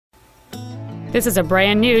This is a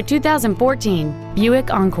brand new 2014 Buick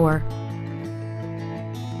Encore.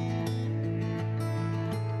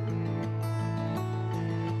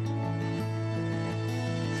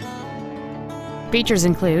 Features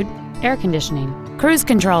include air conditioning, cruise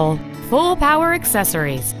control, full power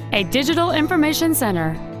accessories, a digital information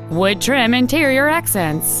center, wood trim interior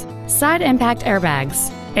accents, side impact airbags,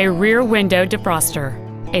 a rear window defroster,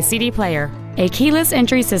 a CD player, a keyless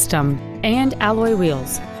entry system, and alloy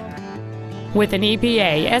wheels. With an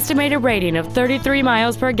EPA estimated rating of 33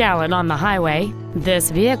 miles per gallon on the highway,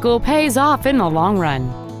 this vehicle pays off in the long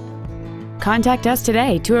run. Contact us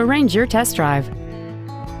today to arrange your test drive.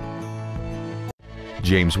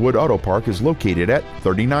 James Wood Auto Park is located at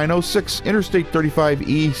 3906 Interstate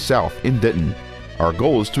 35E South in Denton. Our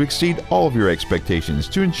goal is to exceed all of your expectations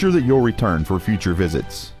to ensure that you'll return for future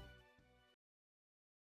visits.